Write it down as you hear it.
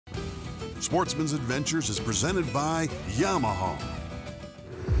Sportsman's Adventures is presented by Yamaha.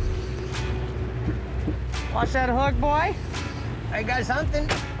 Watch that hook, boy. I got something,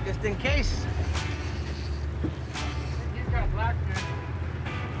 just in case. He's got blackfish.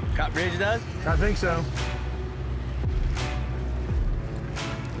 Capt Bridge does? I think so.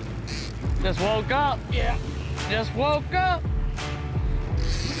 Just woke up. Yeah. Just woke up.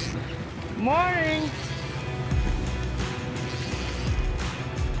 Morning.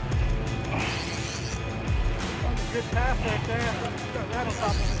 That's a good pass right there. Got that on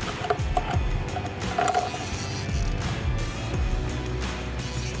top of it.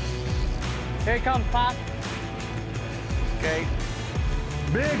 Here he comes, Pop. Okay.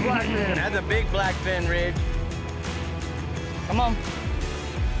 Big blackfin. That's a big blackfin, Ridge. Come on.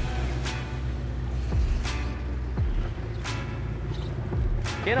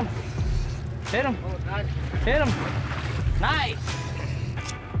 Hit him. Hit him. Oh, nice. Hit him. Nice.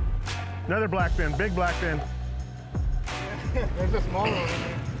 Another blackfin, big blackfin. There's a smaller one in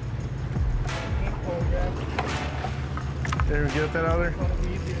there. There, we get that out of there.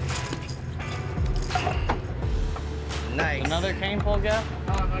 Nice. Another cane pole guy.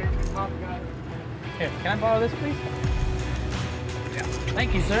 Oh, no, you're the top guy. Here, can I borrow this, please? Yeah.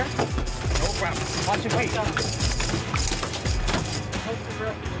 Thank you, sir. No problem. Watch your feet. Hope the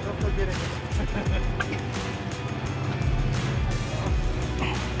rest of it, don't forget it.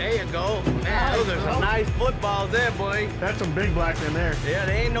 There you go. Man, those are some nice footballs there, boy. That's some big blackfin there. Yeah,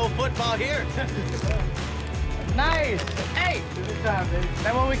 there ain't no football here. Nice. Hey, Good time, baby.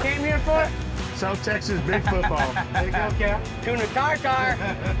 that what we came here for? South Texas big football. There you go, Cap. Tuna tartar.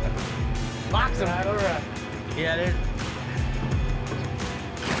 Box him. All right. Yeah, there's.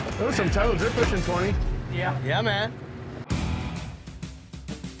 Those are some toads. They're pushing 20. Yeah. Yeah, man.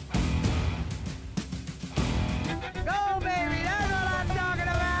 Go, baby. That's what I'm talking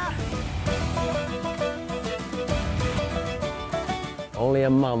about. Only a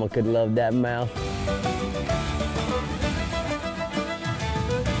mama could love that mouth.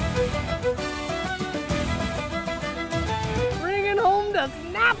 Bringing home the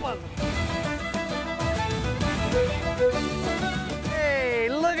snappers. Hey,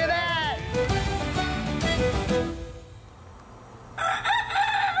 look at that.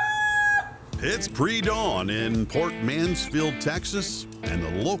 It's pre-dawn in Port Mansfield, Texas, and the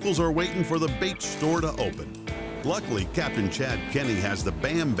locals are waiting for the bait store to open. Luckily, Captain Chad Kenny has the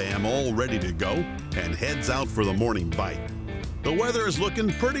Bam Bam all ready to go and heads out for the morning bite. The weather is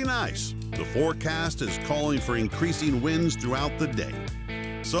looking pretty nice. The forecast is calling for increasing winds throughout the day.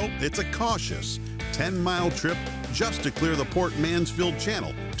 So it's a cautious 10-mile trip just to clear the Port Mansfield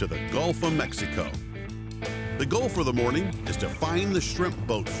Channel to the Gulf of Mexico. The goal for the morning is to find the shrimp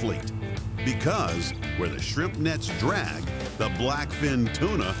boat fleet, because where the shrimp nets drag, the blackfin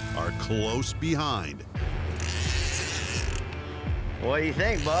tuna are close behind. What do you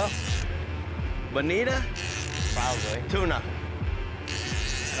think, Buff? Bonita? Probably. Tuna.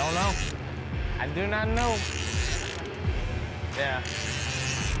 I don't know. I do not know. Yeah.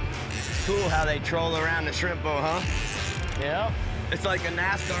 Cool how they troll around the shrimp boat, huh? Yep. It's like a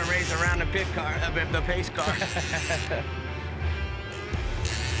NASCAR race around the pit car, the pace car.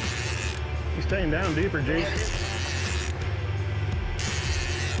 He's staying down deeper, G.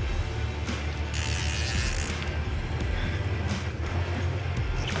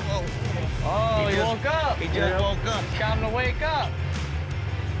 Oh, he woke up. He just woke up. It's time to wake up.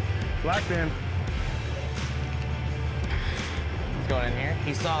 Blackfin. Let's go in here.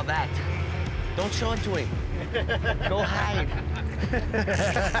 He saw that. Don't show it to him. Go hide.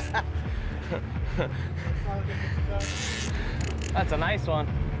 That's a nice one.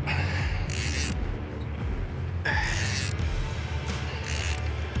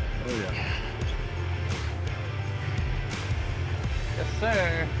 Oh, yeah. Yes,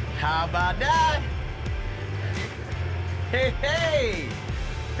 sir. How about that? Hey, hey!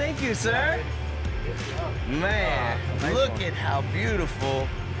 Thank you, sir. Man, nice look one. at how beautiful.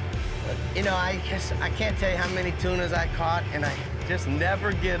 You know, I can't tell you how many tunas I caught, and I just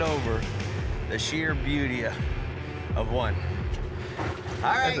never get over the sheer beauty of one.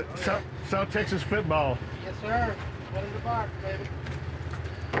 All right. South Texas football. Yes, sir. What is the box, baby?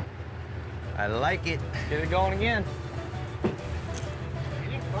 I like it. Get it going again.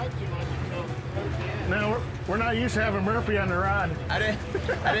 No, we're not used to having Murphy on the rod. I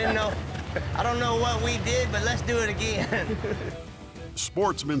didn't know. I don't know what we did, but let's do it again.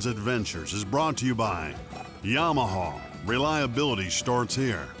 Sportsman's Adventures is brought to you by Yamaha. Reliability starts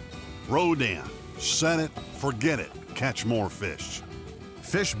here. Rodan. Set it, forget it, catch more fish.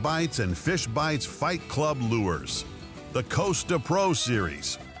 Fish Bites and Fish Bites Fight Club Lures. The Costa Pro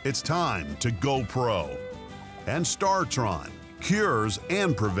Series. It's time to go pro. And StarTron cures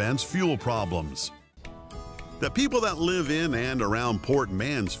and prevents fuel problems. The people that live in and around Port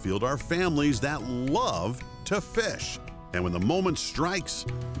Mansfield are families that love to fish. And when the moment strikes,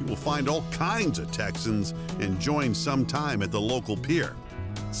 you will find all kinds of Texans enjoying some time at the local pier.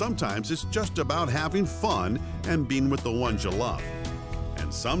 Sometimes it's just about having fun and being with the ones you love.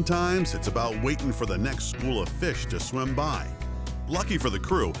 And sometimes it's about waiting for the next school of fish to swim by. Lucky for the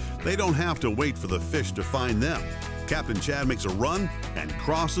crew, they don't have to wait for the fish to find them. Captain Chad makes a run and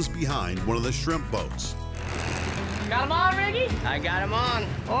crosses behind one of the shrimp boats. Got him on, Ricky? I got him on.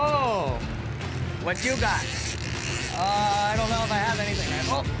 Oh. What you got? I don't know if I have anything.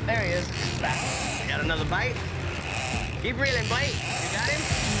 Oh, there he is. Back. Got another bite? Keep reeling, Blake. You got him?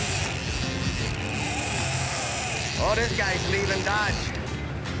 Oh, this guy's leaving Dodge.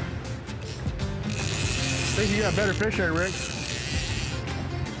 I think you got better fish there, Rick.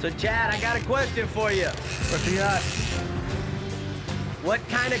 So, Chad, I got a question for you. What you got? What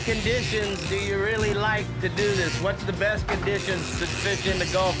kind of conditions do you really like to do this? What's the best conditions to fish in the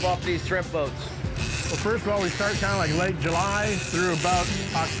Gulf off these shrimp boats? Well, first of all, we start kind of like late July through about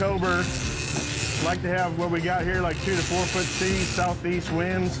October. Like to have what we got here, like 2 to 4 foot seas, southeast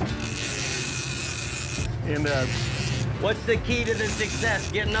winds. And What's the key to the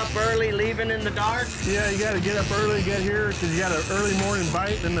success? Getting up early, leaving in the dark? yeah, you got to get up early, get here, because you got an early morning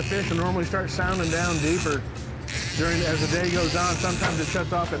bite, then the fish will normally start sounding down deeper as the day goes on. Sometimes it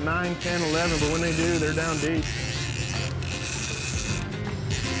shuts off at 9, 10, 11, but when they do, they're down deep.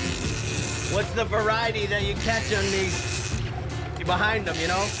 What's the variety that you catch on these behind them, you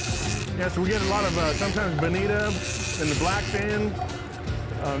know? Yeah, so we get a lot of sometimes bonita and the blackfin.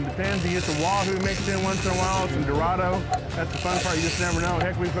 Depends, you get some wahoo mixed in once in a while, some dorado. That's the fun part, you just never know.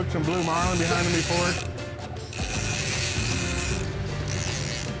 Heck, we've hooked some blue marlin behind them before.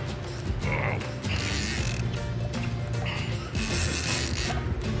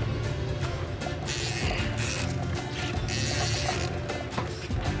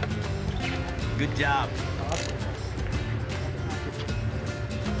 Good job.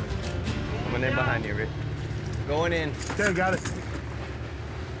 Coming in behind you, Rick. Going in. Okay, got it.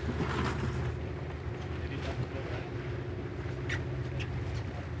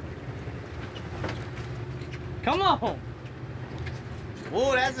 Come on.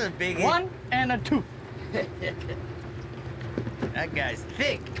 Whoa, that's a big hit. 1 and a 2. That guy's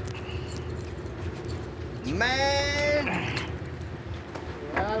thick. Man.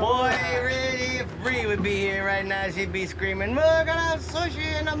 Boy, really, if Brie would be here right now, she'd be screaming, "Look at that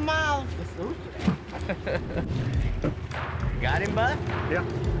sushi in the mouth." Got him, bud? Yeah.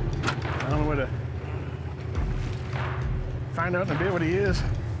 I don't know where to find out in a bit what he is.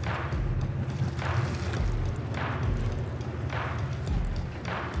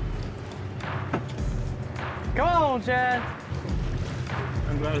 Come on, Chad.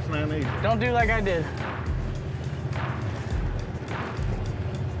 I'm glad it's not easy. Don't do like I did.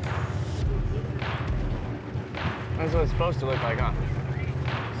 That's what it's supposed to look like, huh?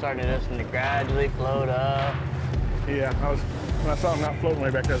 Starting just to gradually float up. Yeah, when I saw him not floating way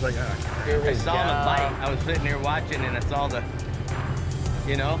back there, I was like, ah. I saw the bite. I was sitting here watching and I saw the,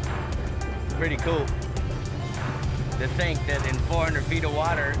 you know, pretty cool. To think that in 400 feet of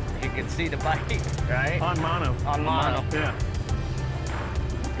water, you can see the bite, right? On mono. On mono. Yeah.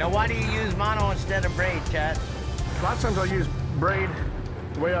 Now, why do you use mono instead of braid, Chad? A lot of times I'll use braid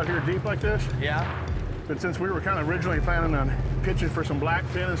way out here deep like this. Yeah? But since we were kind of originally planning on pitching for some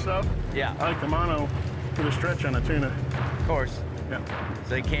blackfin and stuff, Yeah. I like the mono for the stretch on the tuna. Of course. Yeah.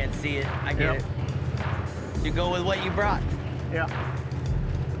 So you can't see it. I get it. You go with what you brought. Yeah.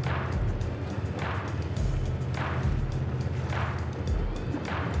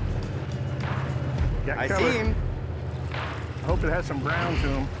 Got I covered. see him. I hope it has some brown to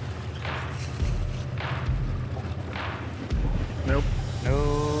him. Nope.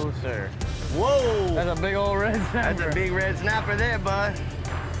 No, sir. Whoa! That's a big old red snapper. That's a big red snapper there, bud.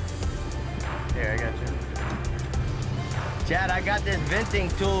 Here, I got you. Chad, I got this venting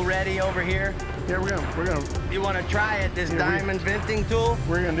tool ready over here. Yeah, we're gonna You want to try it, this Yeah, diamond venting tool?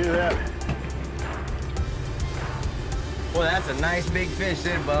 we're gonna do that. Well, that's a nice big fish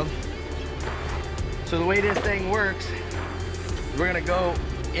there, bub. So the way this thing works, we're gonna go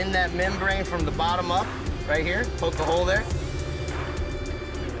in that membrane from the bottom up, right here, poke a hole there.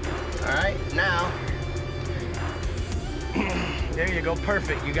 All right, now, there you go,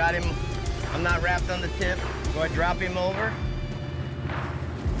 perfect. You got him, I'm not wrapped on the tip. Go ahead, drop him over.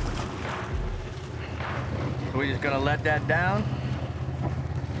 We're just gonna let that down.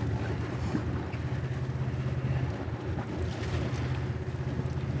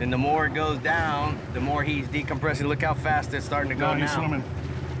 And the more it goes down, the more he's decompressing. Look how fast it's starting to go No, he's now. swimming.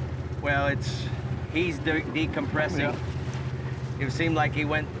 Well, he's decompressing. Yeah. It seemed like he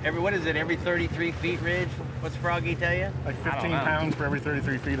went every 33 feet, Ridge? What's Froggy tell you? Like I don't 15 know. pounds for every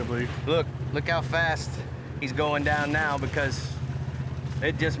 33 feet, I believe. Look how fast he's going down now, because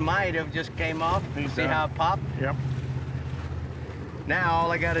it just might have just came off. He's See done. how it popped? Yep. Now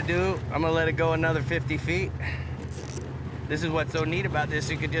all I gotta do, I'm gonna let it go another 50 feet. This is what's so neat about this,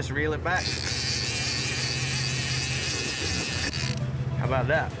 you could just reel it back. How about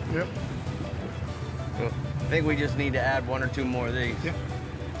that? Yep. So I think we just need to add 1 or 2 more of these. Yep.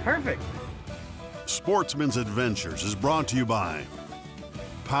 Perfect. Sportsman's Adventures is brought to you by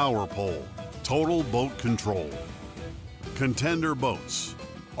Power Pole, Total Boat Control, Contender Boats,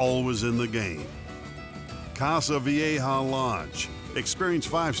 always in the game, Casa Vieja Lodge, experience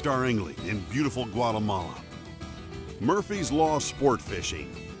 5-star angling in beautiful Guatemala, Murphy's Law Sport Fishing,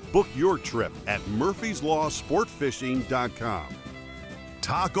 book your trip at murphyslawsportfishing.com,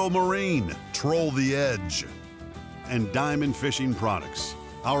 Taco Marine, troll the edge, and Diamond Fishing Products.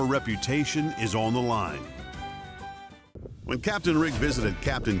 Our reputation is on the line. When Captain Rig visited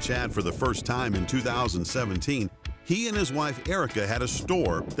Captain Chad for the first time in 2017, he and his wife Erica had a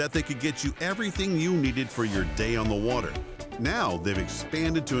store that they could get you everything you needed for your day on the water. Now they've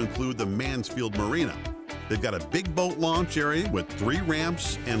expanded to include the Mansfield Marina. They've got a big boat launch area with 3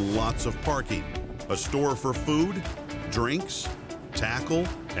 ramps and lots of parking, a store for food, drinks, tackle,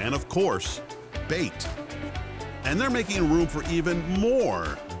 and of course, bait. And they're making room for even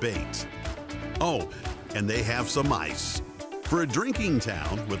more bait. Oh, and they have some ice. For a drinking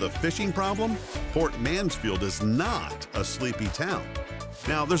town with a fishing problem, Port Mansfield is not a sleepy town.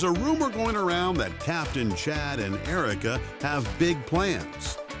 Now, there's a rumor going around that Captain Chad and Erica have big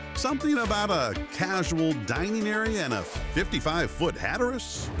plans. Something about a casual dining area and a 55-foot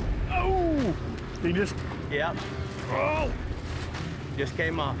Hatteras? Oh! He just... Yep. Oh! Just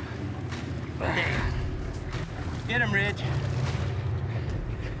came off. Get him, Ridge.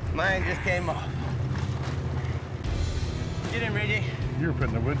 Mine just came off. Get him, Ridgie. You were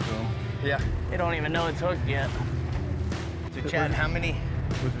putting the wood to him. Yeah. They don't even know it's hooked yet. So Chad, how many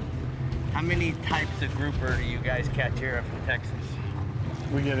types of grouper do you guys catch here from Texas?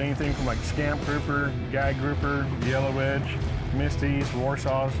 We get anything from like scamp grouper, guy grouper, yellow edge, misties,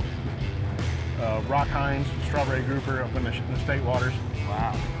 warsaws, rock hinds, strawberry grouper up in the state waters.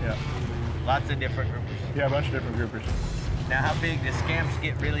 Wow. Yeah. Lots of different groupers. Yeah, a bunch of different groupers. Now, how big do scamps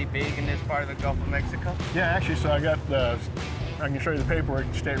get really big in this part of the Gulf of Mexico? Yeah, actually, so I got the, I can show you the paperwork,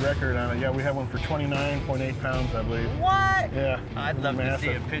 state record on it. Yeah, we have one for 29.8 pounds, I believe. What? Yeah. I'd love to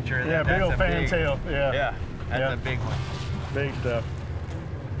see a picture of that. Yeah, big That's old a fantail. Yeah. Yeah, that's Yeah. a big one. Big stuff.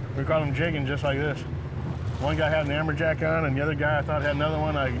 We caught them jigging just like this. One guy had an amberjack on, and the other guy I thought had another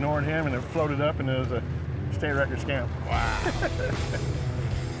one. I ignored him, and it floated up, and it was a state record scamp. Wow.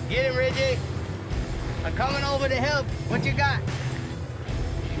 Get him, Reggie. I'm coming over to help. What you got?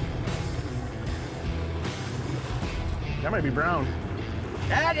 That might be brown.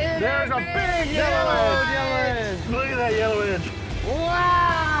 That is There's a big yellow edge. Look at that yellow edge.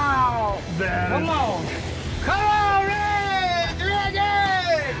 Wow! That Come is- on. Come on, Reggie!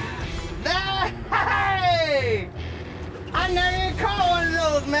 That, hey! I never even caught one of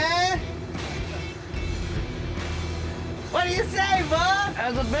those, man. What do you say, bud?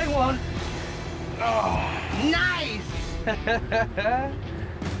 That's a big one. Nice!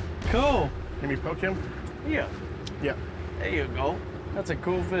 Cool. Can we poke him? Yeah. Yeah. There you go. That's a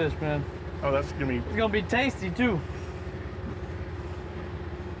cool fish, man. Oh, that's gonna be. It's gonna be tasty too.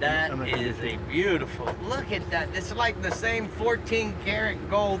 That is a beautiful, look at that. It's like the same 14-karat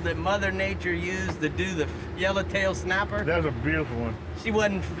gold that Mother Nature used to do the yellowtail snapper. That was a beautiful one. She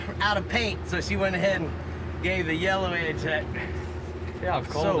wasn't out of paint, so she went ahead and gave the yellow edge that. Yeah, how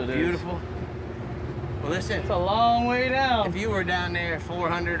cold So it is. beautiful. Well, listen, It's a long way down. if you were down there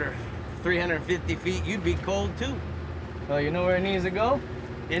 400 or 350 feet, you'd be cold too. Well, you know where it needs to go?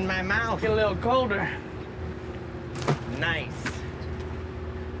 In my mouth. Get a little colder. Nice.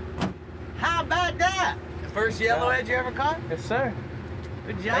 How about that? The first yellow edge you ever caught? Yes, sir.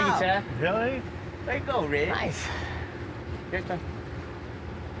 Good job. Thank you, Chad. Really? There you go, Red. Nice. Your turn.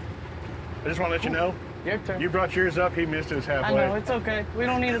 I just want to let you know, Your turn. you brought yours up, he missed his I halfway. know, it's okay. We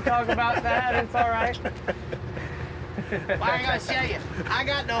don't need to talk about that. It's all right. Well, I gotta show you. I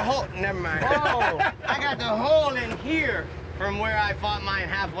got the hole. Never mind. Whoa. I got the hole in here from where I fought mine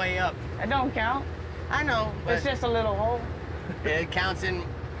halfway up. It don't count. I know, but It's just a little hole. it counts in.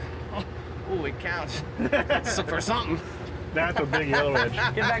 Oh, it counts for something. That's a big yellow edge.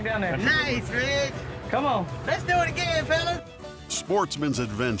 Get back down there. Nice, Ridge. Come on. Let's do it again, fellas. Sportsman's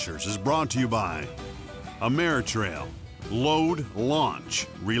Adventures is brought to you by Ameritrail, Load, Launch,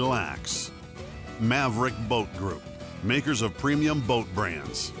 Relax. Maverick Boat Group, makers of premium boat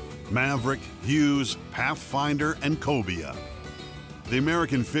brands. Maverick, Hughes, Pathfinder, and Cobia. The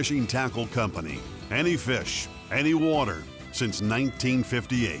American Fishing Tackle Company. Any fish, any water, since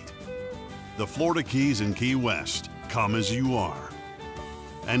 1958. The Florida Keys and Key West, come as you are.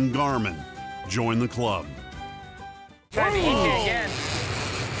 And Garmin, join the club. Trying to eat it again.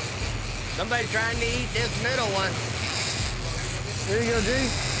 Somebody trying to eat this middle one. There you go, G.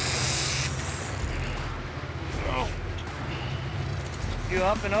 You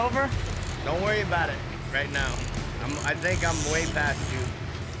up and over? Don't worry about it right now. I think I'm way past you.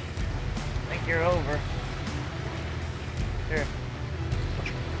 I think you're over. Here.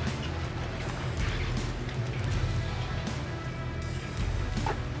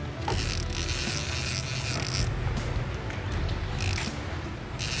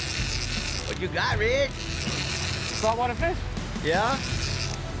 What you got, Rich? Saltwater fish? Yeah?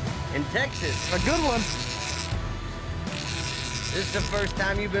 In Texas. A good one. This is the first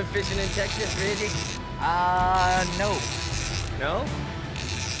time you've been fishing in Texas, Reggie? No. No?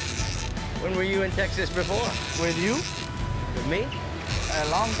 When were you in Texas before? With you? With me? A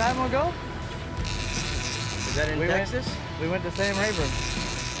long time ago? Is that in Texas? We went to same river.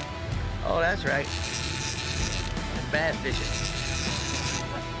 Oh, that's right. Bass fishing.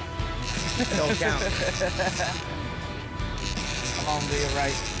 Don't count. Come on, be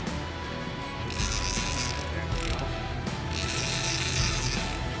right.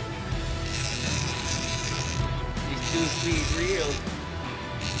 These 2-speed reels.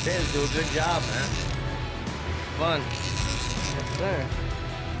 Ben's do a good job, man. Fun. Yes, sir.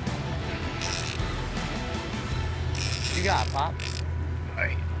 What you got, Pop?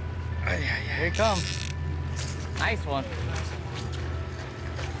 Here it comes. Nice one.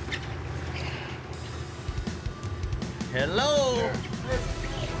 Hello.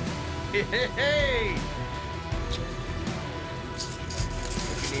 Hey.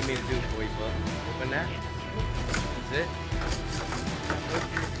 What you need me to do for you, bud? Open that. That's it.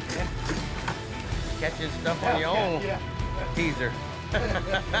 Yeah. Catching stuff on your own. Yeah. Teaser.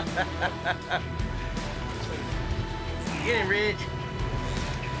 Get him, Ridge.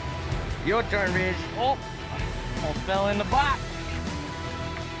 Your turn, Ridge. Oh, almost fell in the box.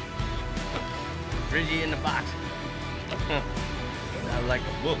 Ridgie in the box. I like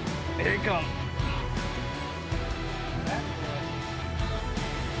a book. Here it comes.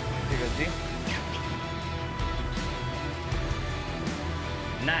 Here goes G.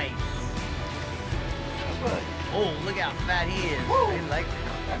 Nice. Oh, look how fat he is. I like it.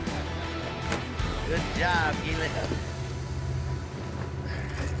 Good job, Gila.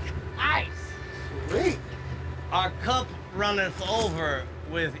 Nice. Sweet. Our cup runneth over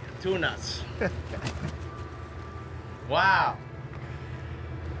with Tunas. Wow.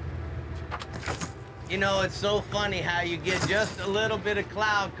 You know, it's so funny how you get just a little bit of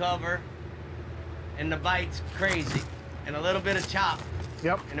cloud cover and the bite's crazy. And a little bit of chop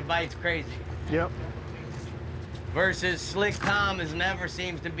Yep. and the bite's crazy. Yep. Versus slick calm never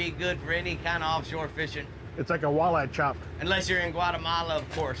seems to be good for any kind of offshore fishing. It's like a walleye chop. Unless you're in Guatemala, of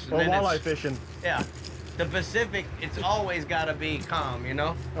course. Or Then walleye it's- fishing. Yeah. The Pacific, it's always got to be calm, you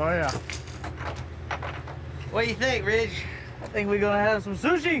know? Oh, yeah. What do you think, Ridge? I think we're gonna have some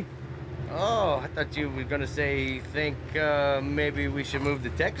sushi. Oh, I thought you were going to say, think maybe we should move to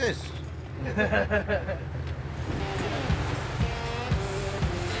Texas.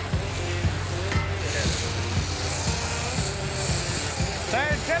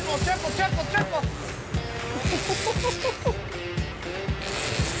 Hey, triple.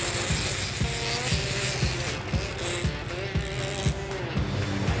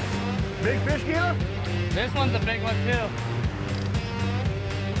 Big fish, Gila? This one's a big one too.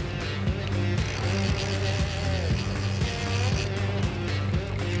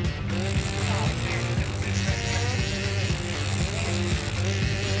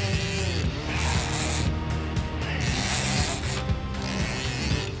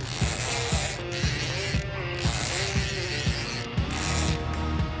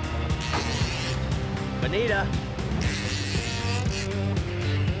 Bonita.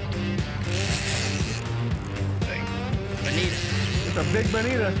 Bonita. It's a big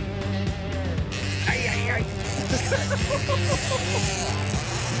bonita. Ay, ay, ay.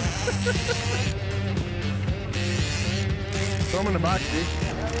 Throw them in the box, G.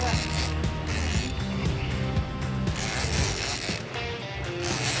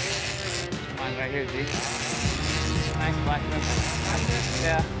 Mine right here, G. Nice black one.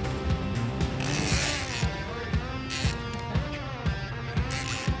 Yeah.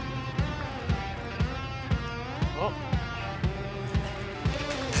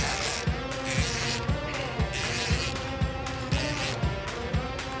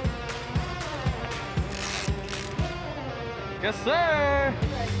 Yes, sir.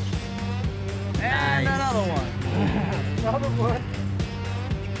 And another one. Another one.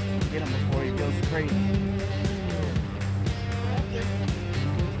 Get him before he goes crazy.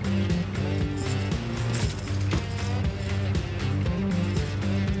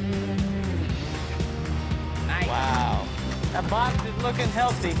 Nice. Wow. That box is looking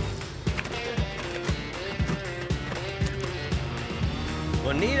healthy.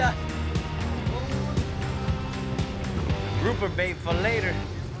 Bonita. Grouper bait for later.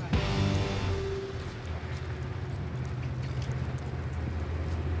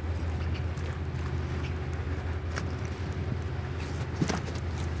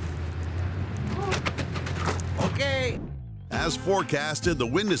 Okay. As forecasted, the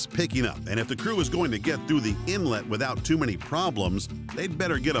wind is picking up, and if the crew is going to get through the inlet without too many problems, they'd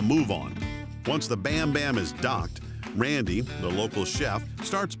better get a move on. Once the Bam Bam is docked, Randy, the local chef,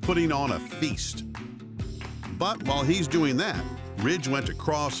 starts putting on a feast. But while he's doing that, Ridge went to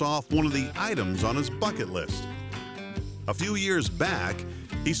cross off one of the items on his bucket list. A few years back,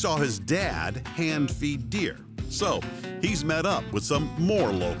 he saw his dad hand feed deer, so he's met up with some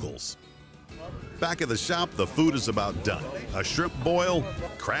more locals. Back at the shop, the food is about done. A shrimp boil,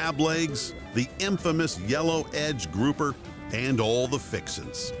 crab legs, the infamous yellow edge grouper, and all the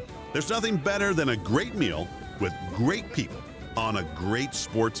fixins. There's nothing better than a great meal with great people on a great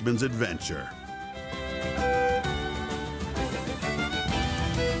sportsman's adventure.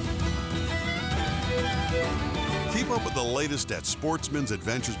 Keep up with the latest at Sportsman's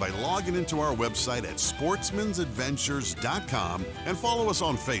Adventures by logging into our website at sportsmansadventures.com and follow us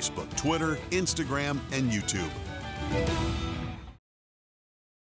on Facebook, Twitter, Instagram, and YouTube.